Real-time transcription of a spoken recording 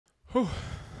Whew.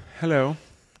 Hello.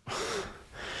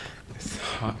 It's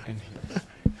hot in here.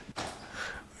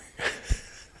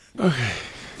 Okay.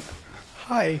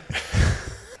 Hi.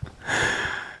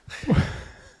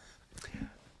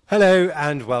 Hello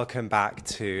and welcome back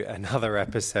to another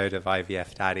episode of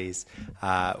IVF Daddies,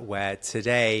 where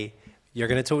today you're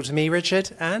going to talk to me,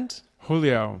 Richard, and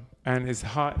Julio. And it's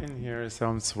hot in here, so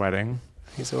I'm sweating.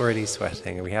 he's already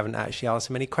sweating and we haven't actually asked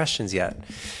him any questions yet.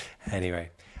 Anyway,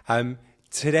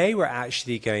 today we're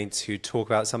actually going to talk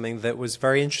about something that was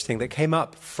very interesting that came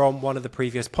up from one of the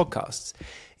previous podcasts.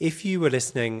 If you were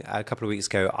listening a couple of weeks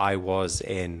ago, I was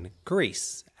in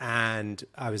Greece and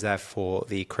I was there for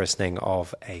the christening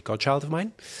of a godchild of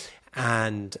mine.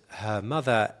 And her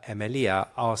mother, Emilia,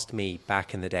 asked me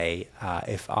back in the day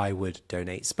if I would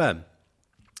donate sperm.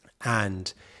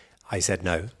 And I said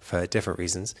no for different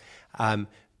reasons.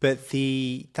 But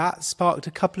that sparked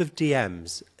a couple of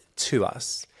DMs to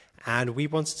us. And we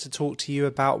wanted to talk to you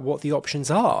about what the options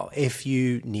are if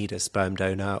you need a sperm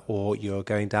donor or you're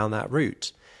going down that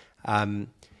route.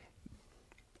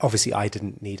 Obviously, I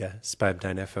didn't need a sperm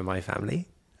donor for my family.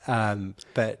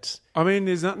 But I mean,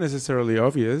 it's not necessarily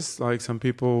obvious. Like some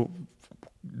people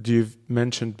you've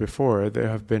mentioned before, there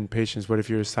have been patients. What if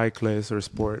you're a cyclist or a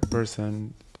sport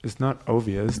person? It's not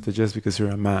obvious that just because you're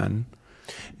a man.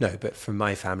 No, but for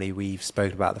my family, we've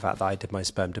spoken about the fact that I did my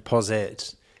sperm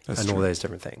deposit all those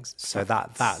different things. So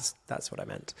that's what I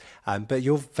meant. But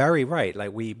you're very right.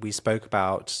 Like we spoke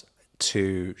about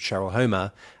to Cheryl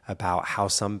Homer about how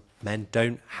some men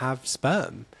don't have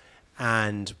sperm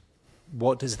and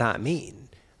what does that mean?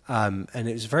 And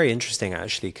it was very interesting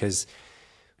actually, because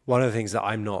one of the things that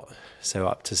I'm not so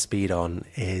up to speed on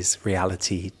is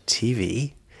reality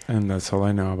TV. And that's all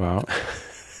I know about.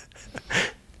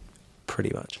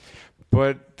 Pretty much.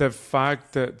 But the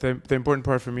fact that the important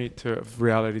part for me to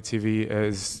reality TV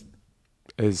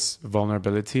is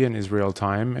vulnerability and is real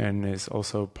time and is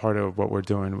also part of what we're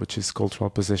doing, which is cultural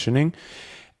positioning.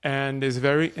 And it's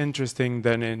very interesting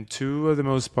that in two of the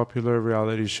most popular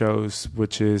reality shows,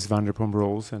 which is Vanderpump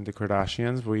Rules and the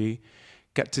Kardashians, we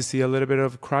get to see a little bit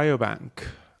of cryobank.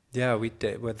 Yeah, we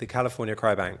did with the California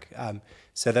cryobank.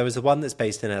 So there was the one that's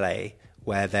based in LA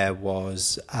where there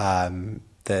was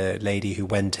the lady who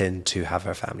went in to have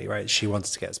her family, right? She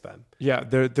wanted to get sperm. Yeah,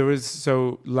 there was,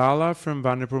 so Lala from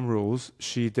Vanderpump Rules,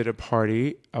 she did a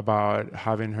party about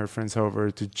having her friends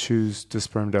over to choose the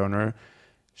sperm donor.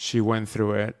 She went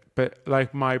through it. But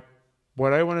like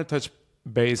what I want to touch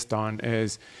based on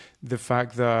is the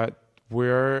fact that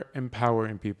we're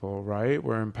empowering people, right?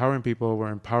 We're empowering people,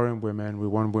 we're empowering women. We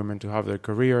want women to have their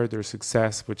career, their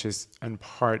success, which is in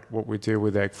part what we do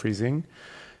with egg freezing.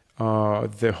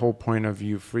 The whole point of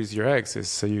you freeze your eggs is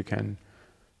so you can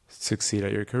succeed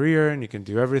at your career and you can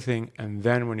do everything. And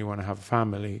then when you want to have a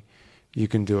family, you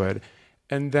can do it.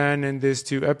 And then in these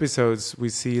two episodes, we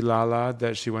see Lala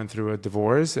that she went through a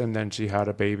divorce and then she had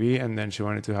a baby and then she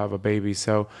wanted to have a baby.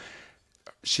 So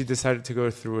she decided to go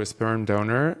through a sperm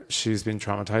donor. She's been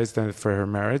traumatized for her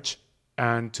marriage.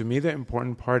 And to me, the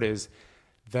important part is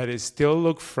that it still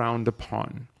looked frowned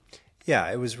upon.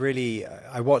 Yeah, it was really,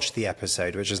 I watched the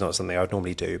episode, which is not something I would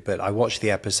normally do, but I watched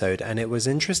the episode and it was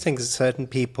interesting because certain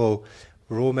people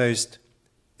were almost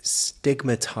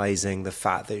stigmatizing the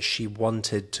fact that she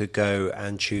wanted to go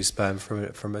and choose sperm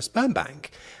from a sperm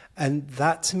bank. And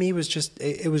that to me was just,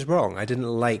 it was wrong. I didn't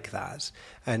like that.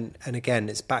 And again,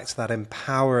 it's back to that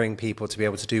empowering people to be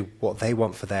able to do what they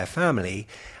want for their family.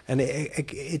 And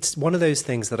it's one of those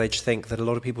things that I just think that a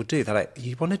lot of people do. They're like,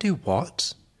 you want to do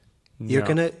what? You're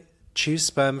going to choose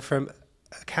sperm from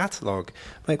a catalog.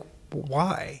 I'm like,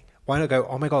 why? Why not go,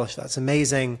 oh my gosh, that's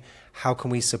amazing. How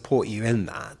can we support you in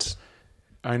that?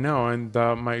 I know. And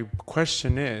my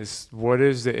question is, what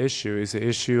is the issue? Is the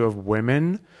issue of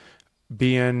women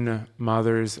being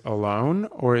mothers alone,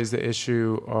 or is the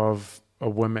issue of a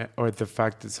woman, or the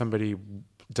fact that somebody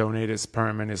donated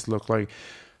sperm and it looked like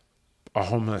a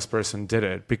homeless person did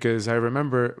it? Because I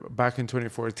remember back in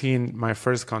 2014, my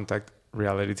first contact,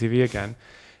 reality TV again,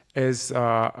 is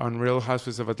on Real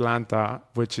Housewives of Atlanta,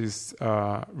 which is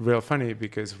real funny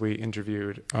because we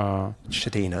interviewed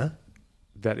Shadina.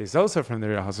 That is also from the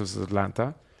Real Housewives of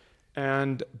Atlanta.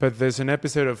 But there's an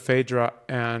episode of Phaedra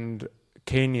and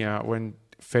Kenya when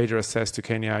Phaedra says to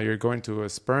Kenya, you're going to a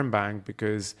sperm bank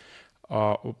because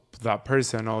that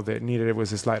person, all they needed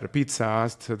was a slice of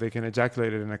pizza so they can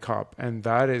ejaculate it in a cup. And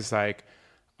that is like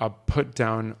a put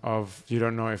down of, you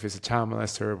don't know if it's a child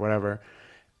molester or whatever.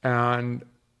 And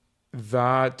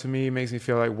that to me makes me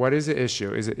feel like, what is the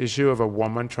issue? Is it issue of a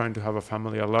woman trying to have a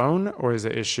family alone, or is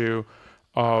it issue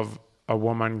of a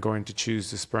woman going to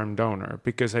choose the sperm donor?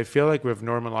 Because I feel like we've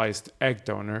normalized egg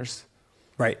donors.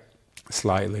 Right.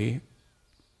 Slightly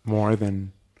more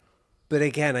than... But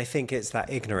again, I think it's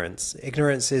that ignorance.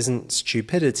 Ignorance isn't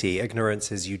stupidity. Ignorance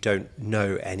is you don't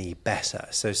know any better.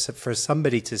 So for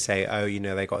somebody to say, oh, you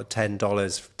know, they got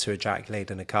 $10 to ejaculate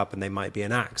in a cup and they might be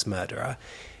an axe murderer,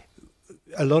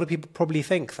 a lot of people probably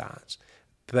think that.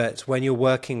 But when you're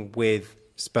working with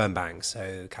sperm banks,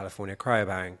 so California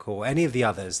Cryobank or any of the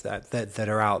others that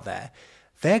are out there,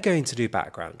 they're going to do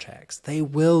background checks. They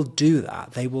will do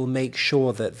that. They will make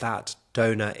sure that that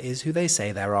donor is who they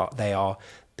say they are.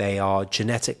 They are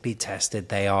genetically tested.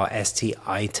 They are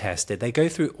STI tested. They go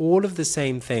through all of the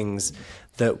same things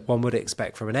that one would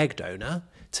expect from an egg donor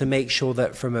to make sure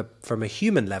that from a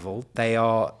human level, they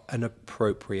are an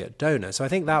appropriate donor. So I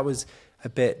think that was a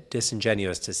bit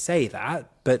disingenuous to say that.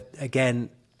 But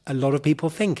again, a lot of people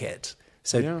think it.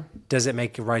 So does it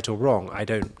make it right or wrong? I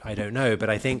don't know. But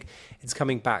I think it's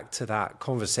coming back to that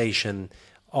conversation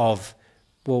of,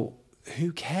 well,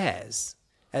 who cares?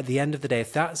 At the end of the day,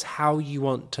 if that's how you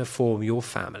want to form your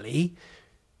family,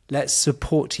 let's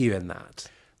support you in that.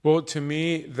 Well, to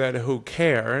me, that who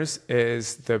cares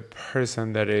is the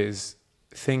person that is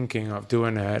thinking of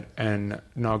doing it and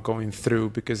not going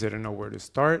through because they don't know where to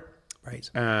start. Right.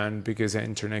 And because the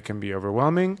internet can be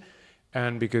overwhelming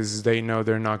and because they know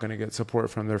they're not going to get support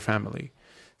from their family.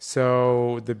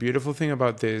 So the beautiful thing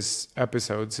about these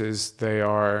episodes is they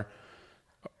are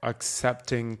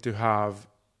accepting to have...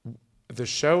 The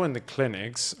show and the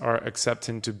clinics are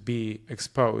accepting to be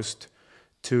exposed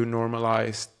to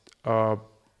normalized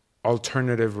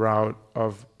alternative route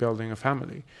of building a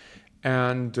family.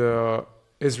 And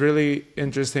it's really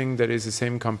interesting that it's the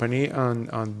same company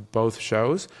on both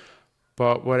shows.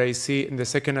 But what I see in the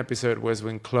second episode was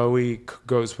when Khloe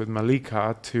goes with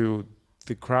Malika to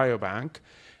the cryobank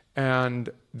and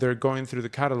they're going through the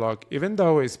catalog, even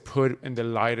though it's put in the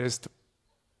lightest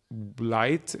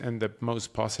light and the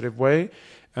most positive way,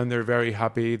 and they're very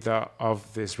happy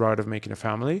of this route of making a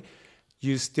family,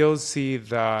 you still see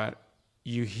that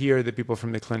you hear the people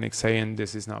from the clinic saying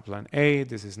this is not plan A,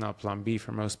 this is not plan B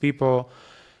for most people.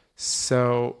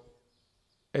 So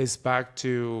it's back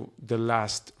to the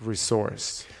last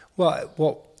resource. Well,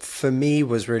 what for me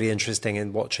was really interesting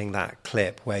in watching that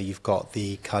clip where you've got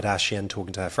the Kardashian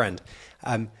talking to her friend,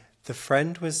 the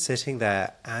friend was sitting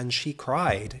there and she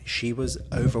cried. She was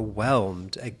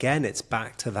overwhelmed. Again, it's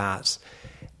back to that.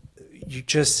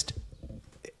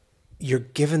 You're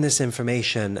given this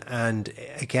information and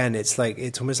again, it's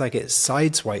almost like it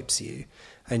sideswipes you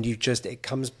and it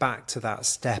comes back to that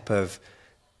step of,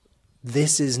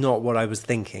 this is not what I was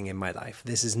thinking in my life.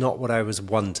 This is not what I was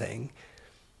wanting.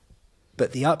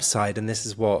 But the upside, and this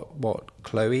is what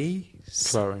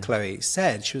Khloe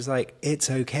said, she was like, it's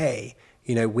okay.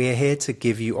 You know, we're here to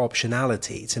give you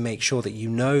optionality to make sure that you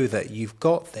know that you've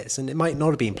got this. And it might not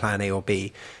have been plan A or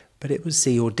B, but it was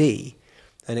C or D.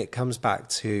 And it comes back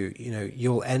to, you know,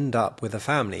 you'll end up with a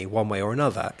family one way or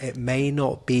another. It may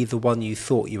not be the one you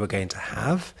thought you were going to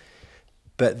have,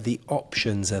 but the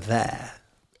options are there.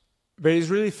 But it's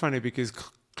really funny because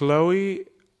Khloe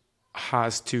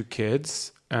has 2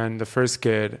 kids, and the first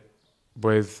kid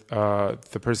with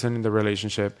the person in the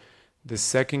relationship, the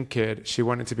second kid, she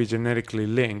wanted to be genetically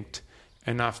linked.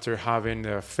 And after having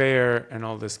the affair and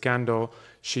all the scandal,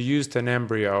 she used an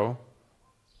embryo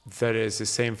that is the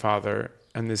same father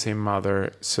and the same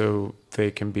mother so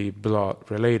they can be blood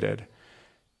related.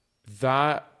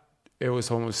 That, it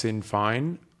was almost seen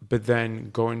fine. But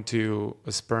then going to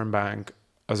a sperm bank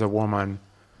as a woman...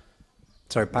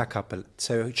 Sorry, back up.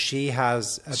 So she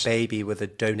has a baby with a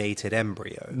donated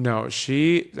embryo. No, so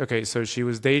she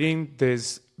was dating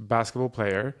this basketball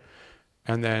player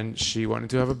and then she wanted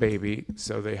to have a baby.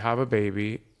 So they have a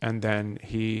baby and then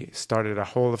he started a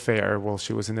whole affair while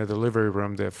she was in the delivery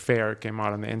room. The affair came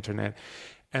out on the internet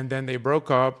and then they broke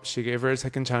up. She gave her a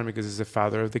second chance because he's the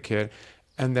father of the kid.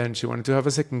 And then she wanted to have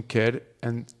a second kid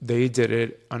and they did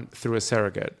it through a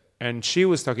surrogate. And she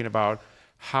was talking about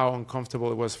how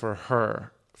uncomfortable it was for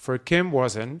her. For Kim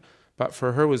wasn't, but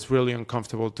for her it was really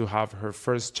uncomfortable to have her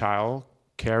first child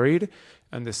carried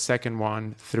and the second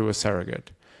one through a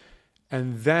surrogate.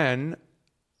 And then,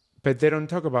 but they don't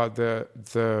talk about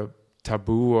the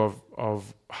taboo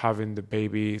of having the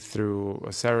baby through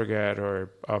a surrogate or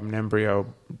an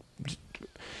embryo.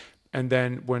 And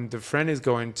then when the friend is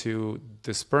going to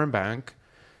the sperm bank,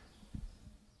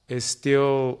 it's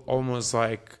still almost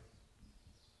like,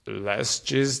 let's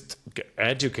just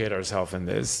educate ourselves in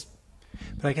this.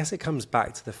 But I guess it comes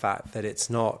back to the fact that it's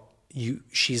not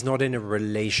she's not in a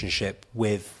relationship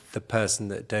with the person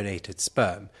that donated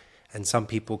sperm. And some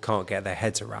people can't get their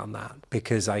heads around that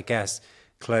because I guess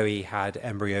Khloe had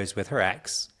embryos with her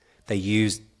ex. They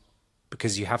used,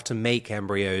 because you have to make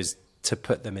embryos to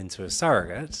put them into a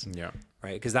surrogate. Yeah.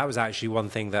 Right. Because that was actually one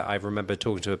thing that I remember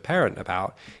talking to a parent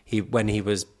about. When he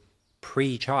was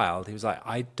pre-child, he was like,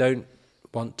 I don't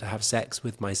want to have sex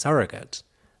with my surrogate.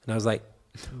 And I was like,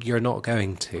 you're not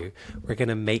going to. We're going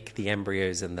to make the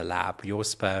embryos in the lab. Your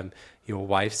sperm, your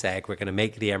wife's egg, we're going to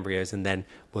make the embryos and then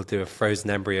we'll do a frozen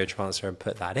embryo transfer and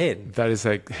put that in. That is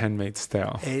like Handmaid's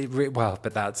Tale. Well,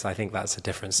 but I think that's a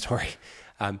different story.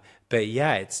 But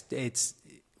yeah, it's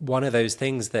one of those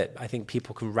things that I think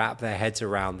people can wrap their heads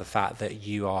around, the fact that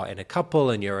you are in a couple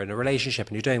and you're in a relationship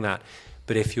and you're doing that.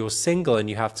 But if you're single and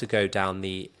you have to go down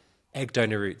the egg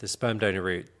donor route, the sperm donor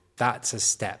route, that's a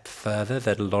step further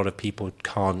that a lot of people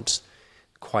can't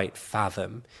quite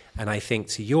fathom. And I think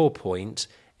to your point,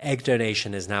 egg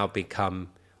donation has now become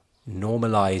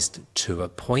normalized to a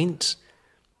point.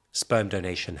 Sperm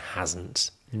donation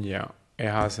hasn't. Yeah, it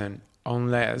hasn't.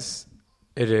 Unless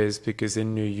it is because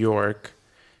in New York,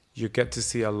 you get to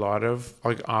see a lot of,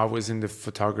 like I was in the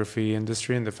photography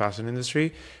industry, in the fashion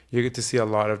industry, you get to see a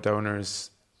lot of donors,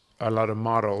 a lot of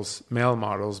models, male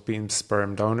models being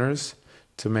sperm donors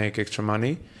to make extra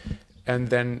money. And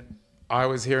then I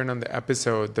was hearing on the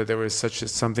episode that there was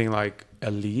something like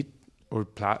elite or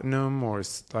platinum or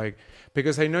like,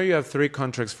 because I know you have 3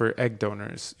 contracts for egg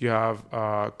donors. You have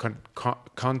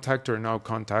contact or no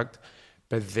contact.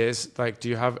 But this, like, do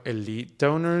you have elite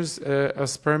donors, a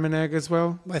sperm and egg as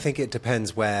well? I think it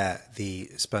depends where the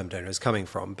sperm donor is coming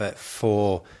from. But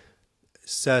for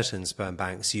certain sperm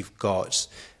banks, you've got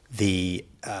the,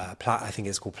 I think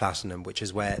it's called platinum, which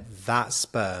is where that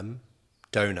sperm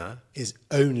donor is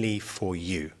only for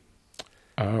you.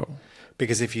 Oh.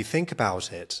 Because if you think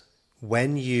about it,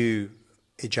 when you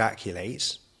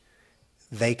ejaculate,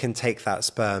 they can take that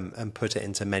sperm and put it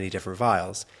into many different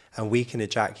vials, and we can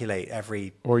ejaculate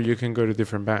every... Or you can go to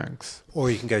different banks.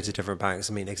 Or you can go to different banks.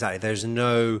 I mean, exactly. There's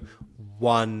no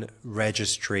one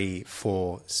registry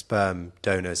for sperm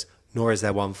donors, nor is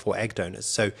there one for egg donors.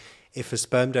 So if a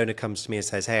sperm donor comes to me and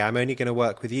says, hey, I'm only going to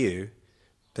work with you,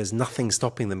 there's nothing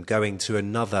stopping them going to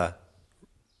another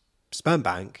sperm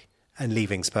bank and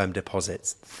leaving sperm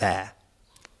deposits there.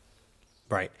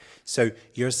 Right. So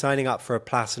you're signing up for a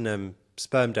platinum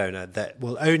sperm donor that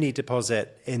will only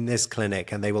deposit in this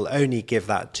clinic and they will only give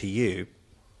that to you.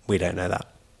 We don't know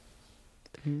that.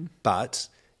 Mm-hmm. But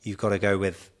you've got to go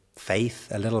with faith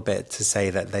a little bit to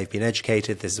say that they've been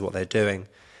educated, this is what they're doing.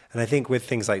 And I think with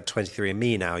things like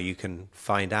 23andMe now, you can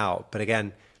find out. But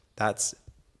again, that's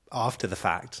after the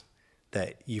fact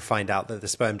that you find out that the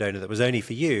sperm donor that was only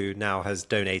for you now has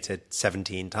donated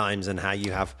 17 times and how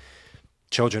you have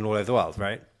children all over the world,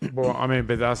 right? Well, I mean,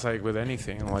 but that's like with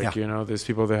anything. Like, you know, there's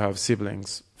people that have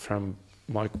siblings from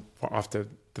like after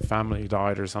the family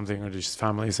died or something, or just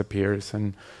families appears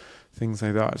and things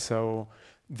like that. So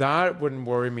that wouldn't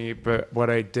worry me. But what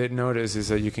I did notice is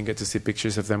that you can get to see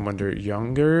pictures of them when they're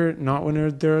younger, not when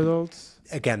they're adults.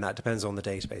 Again, that depends on the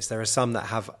database. There are some that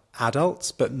have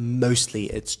adults, but mostly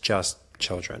it's just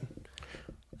children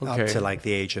up to like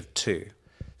the age of 2.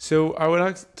 So I would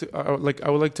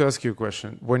like to ask you a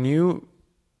question. When you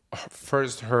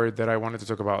first heard that I wanted to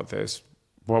talk about this,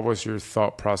 what was your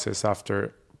thought process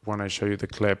after when I showed you the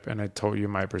clip and I told you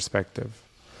my perspective?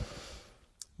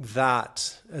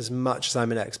 That as much as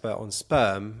I'm an expert on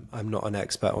sperm, I'm not an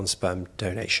expert on sperm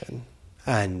donation.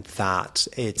 And that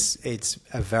it's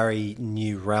a very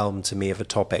new realm to me of a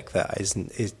topic that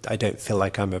I don't feel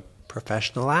like I'm a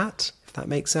professional at, if that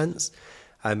makes sense.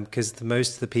 Because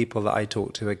most of the people that I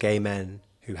talk to are gay men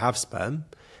who have sperm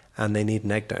and they need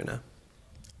an egg donor.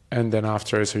 And then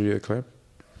after I show you the clip?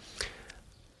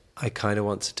 I kind of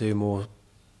want to do more,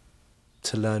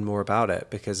 to learn more about it,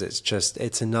 because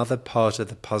it's another part of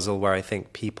the puzzle where I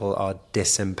think people are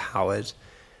disempowered,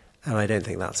 and I don't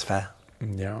think that's fair.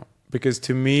 Yeah, because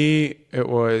to me it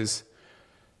was,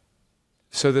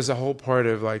 so there's a whole part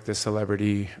of like the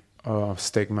celebrity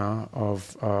stigma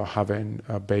of having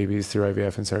babies through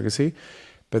IVF and surrogacy,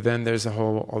 but then there's a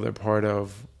whole other part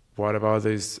of what about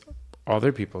these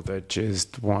other people that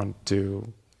just want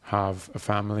to have a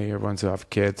family or want to have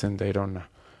kids and they don't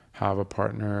have a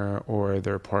partner, or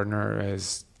their partner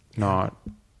is not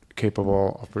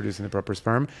capable of producing the proper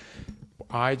sperm.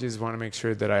 I just want to make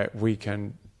sure that we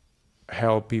can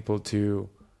help people to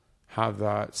have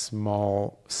that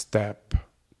small step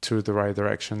to the right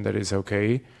direction, that is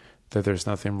okay, that there's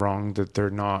nothing wrong, that they're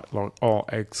not like all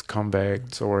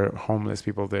ex-convicts or homeless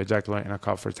people that ejaculate in a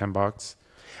cup for $10.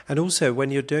 And also,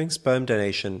 when you're doing sperm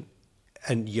donation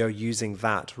and you're using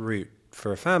that route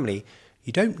for a family,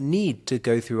 you don't need to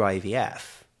go through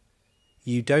IVF.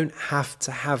 You don't have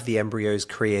to have the embryos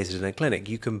created in a clinic.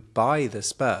 You can buy the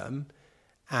sperm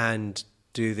and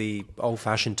do the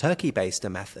old-fashioned turkey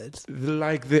baster method.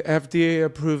 Like the FDA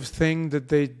approved thing that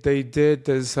they did.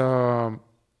 There's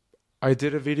I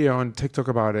did a video on TikTok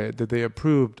about it, that they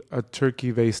approved a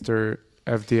turkey baster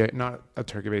FDA, not a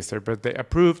turkey baster, but they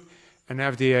approved an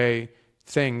FDA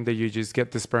thing that you just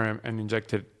get the sperm and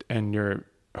inject it in your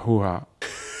hoo-ha.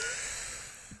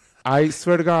 I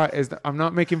swear to God, I'm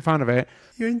not making fun of it.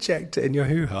 You inject it in your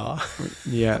hoo-ha?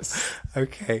 Yes.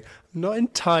 Okay. I'm not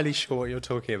entirely sure what you're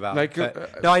talking about.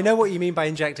 No, I know what you mean by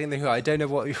injecting the hoo-ha. I don't know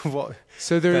what.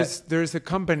 So there's a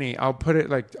company, I'll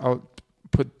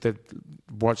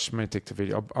watch my TikTok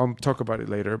video. I'll talk about it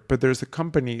later. But there's a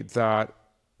company that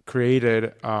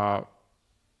created a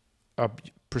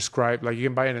prescribed, like you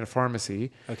can buy it in a pharmacy.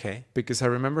 Okay. Because I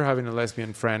remember having a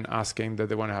lesbian friend asking that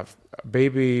they want to have a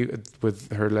baby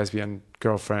with her lesbian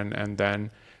girlfriend, and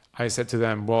then I said to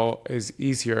them, well, it's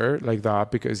easier like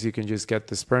that because you can just get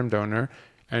the sperm donor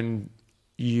and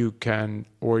you can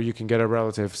get a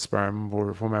relative sperm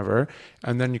or whomever,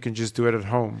 and then you can just do it at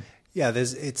home. Yeah,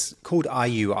 it's called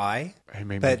IUI.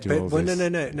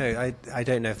 No. I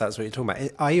don't know if that's what you're talking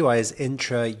about. IUI is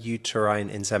intrauterine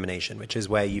insemination, which is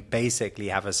where you basically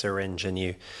have a syringe and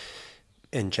you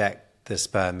inject the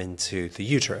sperm into the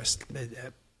uterus.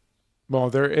 Well,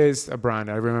 there is a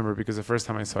brand I remember because the first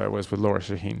time I saw it was with Laura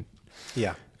Shaheen.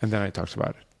 Yeah. And then I talked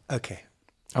about it. Okay.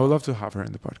 I would love to have her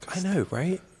in the podcast. I know,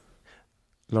 right?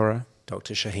 Laura?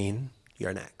 Dr. Shaheen,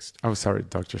 you're next. Oh, sorry,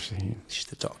 Dr. Shaheen. She's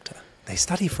the doctor. They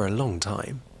study for a long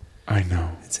time. I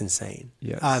know. It's insane.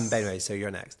 Yes. But anyway, so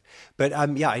you're next. But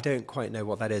I don't quite know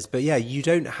what that is. But yeah, you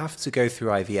don't have to go through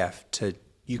IVF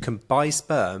you can buy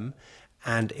sperm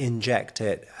and inject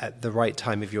it at the right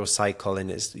time of your cycle,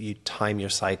 and you time your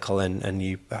cycle and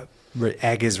you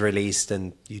egg is released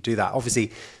and you do that.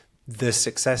 Obviously, the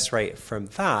success rate from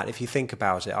that, if you think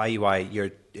about it,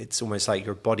 IUI, it's almost like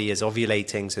your body is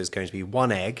ovulating, so it's going to be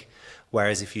one egg.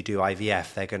 Whereas if you do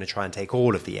IVF, they're going to try and take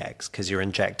all of the eggs because you're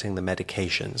injecting the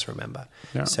medications, remember?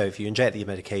 Yeah. So if you inject the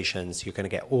medications, you're going to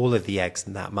get all of the eggs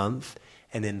in that month.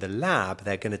 And in the lab,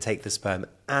 they're going to take the sperm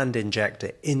and inject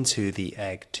it into the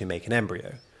egg to make an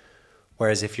embryo.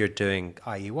 Whereas if you're doing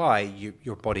IUI,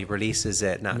 your body releases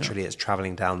it naturally. Yeah. It's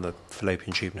traveling down the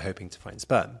fallopian tube and hoping to find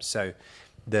sperm. So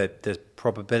the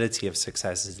probability of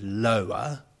success is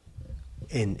lower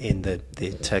in the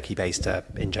turkey baster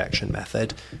injection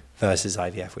method versus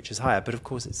IVF, which is higher. But of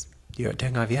course, you're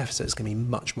doing IVF, so it's going to be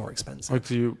much more expensive. Or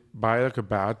do you buy like a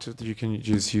batch that you can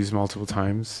just use multiple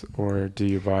times, or do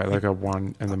you buy like a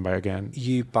one and then buy again?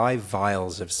 You buy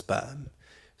vials of sperm.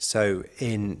 So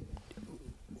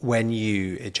when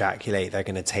you ejaculate, they're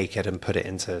going to take it and put it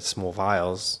into small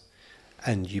vials,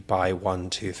 and you buy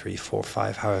 1, 2, 3, 4,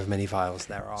 5, however many vials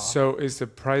there are. So is the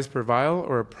price per vial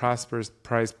or a price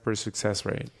per success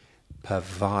rate? Per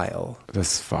vial.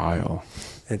 This vial.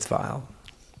 It's vial.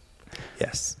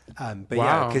 Yes. But wow.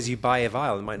 Yeah, because you buy a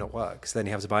vial, it might not work. So then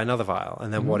you have to buy another vial.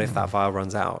 And then what if that vial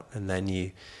runs out? And then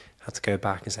you have to go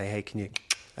back and say, hey, can you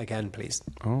again, please?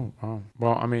 Oh, wow.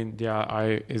 Well, I mean,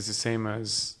 yeah, it's the same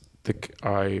as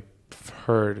I've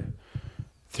heard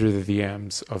through the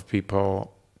DMs of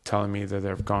people telling me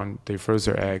that they froze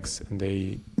their eggs and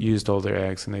they used all their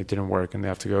eggs and they didn't work and they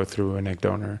have to go through an egg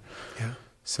donor. Yeah.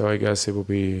 So I guess it will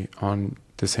be on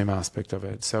the same aspect of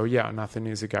it. So yeah, nothing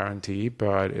is a guarantee,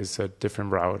 but it's a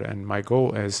different route. And my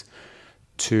goal is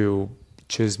to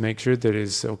just make sure that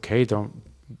it's okay.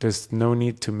 There's no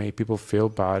need to make people feel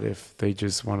bad if they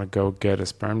just want to go get a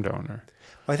sperm donor.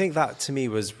 I think that to me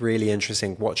was really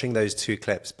interesting watching those two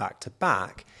clips back to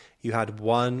back. You had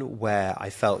one where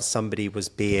I felt somebody was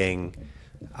being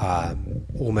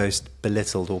almost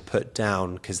belittled or put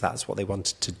down because that's what they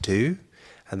wanted to do.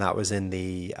 And that was in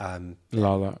the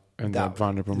Lala and the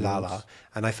Vanderpump Rules. Lala.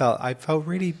 And I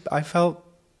felt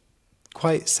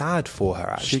quite sad for her,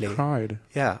 actually. She cried.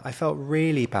 Yeah, I felt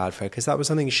really bad for her because that was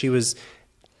something she was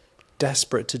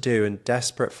desperate to do and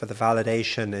desperate for the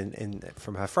validation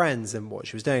from her friends and what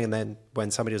she was doing. And then when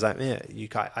somebody was like, yeah,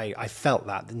 I felt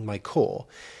that in my core.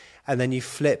 And then you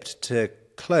flipped to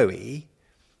Khloe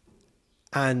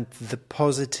and the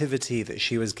positivity that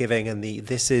she was giving, and it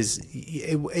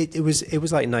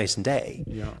was like night and day.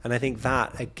 Yeah. And I think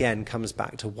that again comes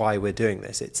back to why we're doing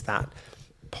this. It's that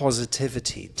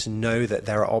positivity to know that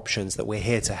there are options, that we're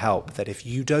here to help, that if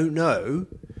you don't know,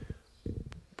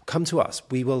 come to us.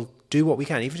 We will do what we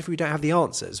can. Even if we don't have the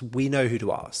answers, we know who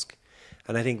to ask.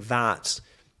 And I think that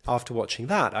after watching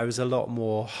that, I was a lot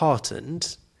more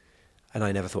heartened and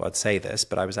I never thought I'd say this,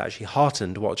 but I was actually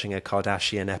heartened watching a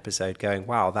Kardashian episode going,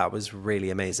 wow, that was really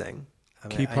amazing.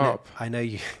 Keep up. I know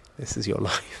you, this is your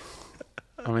life.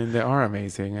 I mean, they are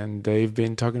amazing, and they've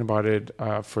been talking about it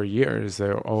for years.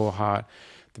 They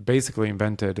basically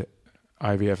invented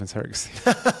IVF and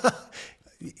surrogacy.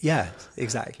 Yeah,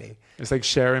 exactly. It's like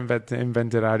Cher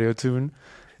invented audio tune.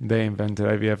 They invented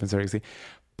IVF and surrogacy.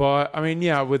 But I mean,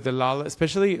 yeah, with the Lala,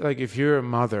 especially like if you're a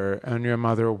mother and you're a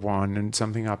mother of one and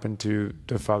something happened to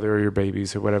the father of your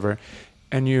babies or whatever,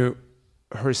 and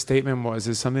her statement was,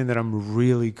 is something that I'm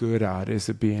really good at is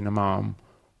being a mom.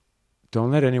 Don't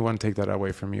let anyone take that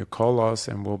away from you. Call us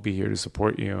and we'll be here to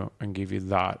support you and give you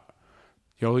that.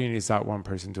 All you need is that one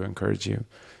person to encourage you.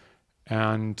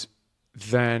 And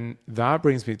then that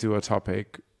brings me to a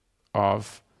topic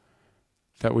of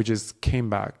that we just came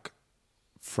back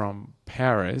from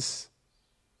Paris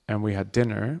and we had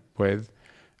dinner with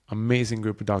amazing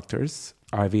group of doctors,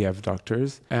 IVF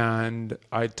doctors. And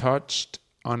I touched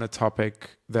on a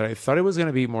topic that I thought it was going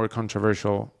to be more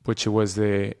controversial, which was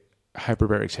the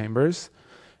hyperbaric chambers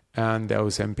and the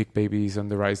Ozempic babies on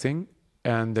the rising.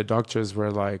 And the doctors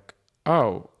were like,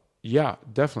 oh, yeah,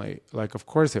 definitely. Like, of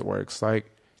course it works.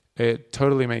 Like, it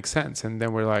totally makes sense. And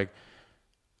then we're like,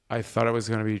 I thought it was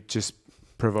going to be just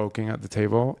provoking at the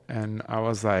table. And I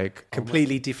was like...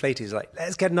 completely deflated. He's like,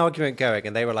 let's get an argument going.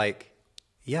 And they were like,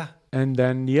 yeah. And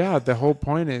then, yeah, the whole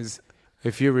point is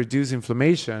if you reduce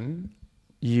inflammation,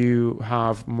 you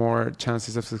have more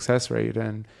chances of success rate.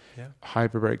 And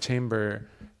hyperbaric chamber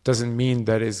doesn't mean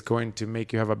that it's going to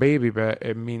make you have a baby, but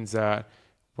it means that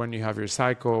when you have your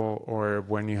cycle or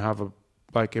when you have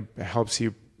it helps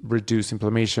you reduce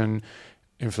inflammation,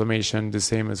 the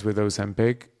same as with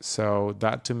Ozempic. So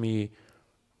that to me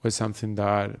was something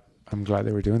that I'm glad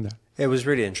they were doing that. It was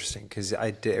really interesting because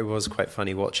it was quite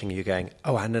funny watching you going,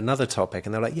 oh, and another topic.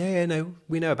 And they're like, yeah, no,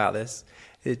 we know about this.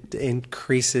 It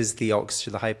increases the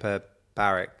oxygen, the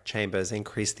hyperbaric chambers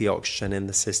increase the oxygen in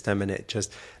the system. And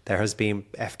there has been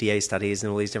FDA studies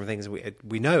and all these different things.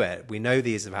 We know it. We know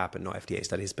these have happened, not FDA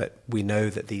studies, but we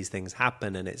know that these things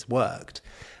happen and it's worked.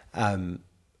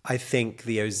 I think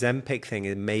the Ozempic thing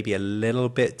is maybe a little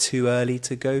bit too early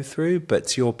to go through, but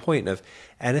to your point of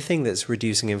anything that's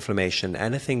reducing inflammation,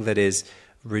 anything that is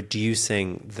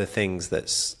reducing the things that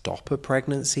stop a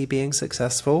pregnancy being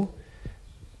successful,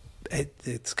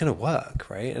 it's going to work,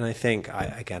 right? And I think,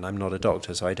 again, I'm not a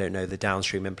doctor, so I don't know the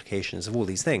downstream implications of all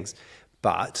these things,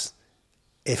 but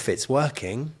if it's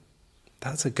working,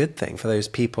 that's a good thing for those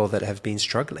people that have been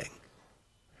struggling.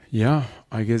 Yeah,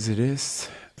 I guess it is.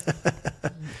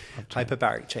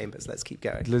 Hyperbaric chambers. Let's keep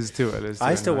going. Let's do it.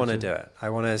 I still want to do it. I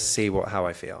want to see how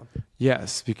I feel.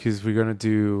 Yes, because we're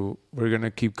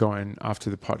gonna keep going after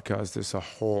the podcast. There's a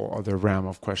whole other realm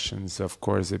of questions, of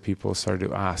course, that people started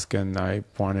to ask, and I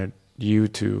wanted you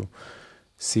to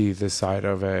see the side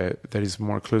of it that is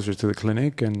more closer to the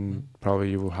clinic, and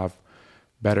probably you will have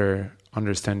better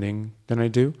understanding than I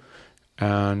do,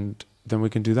 and then we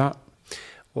can do that.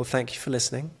 Well, thank you for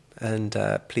listening. And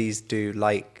please do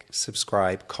like,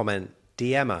 subscribe, comment,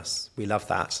 DM us. We love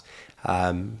that.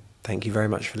 Thank you very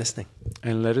much for listening.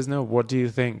 And let us know, what do you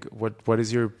think? What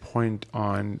is your point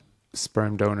on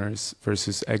sperm donors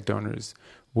versus egg donors?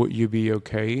 Would you be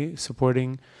okay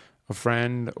supporting a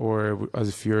friend, or as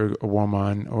if you're a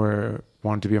woman or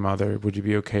want to be a mother, would you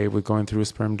be okay with going through a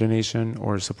sperm donation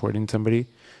or supporting somebody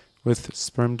with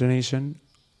sperm donation?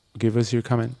 Give us your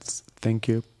comments. Thank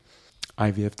you.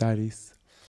 IVF Daddies.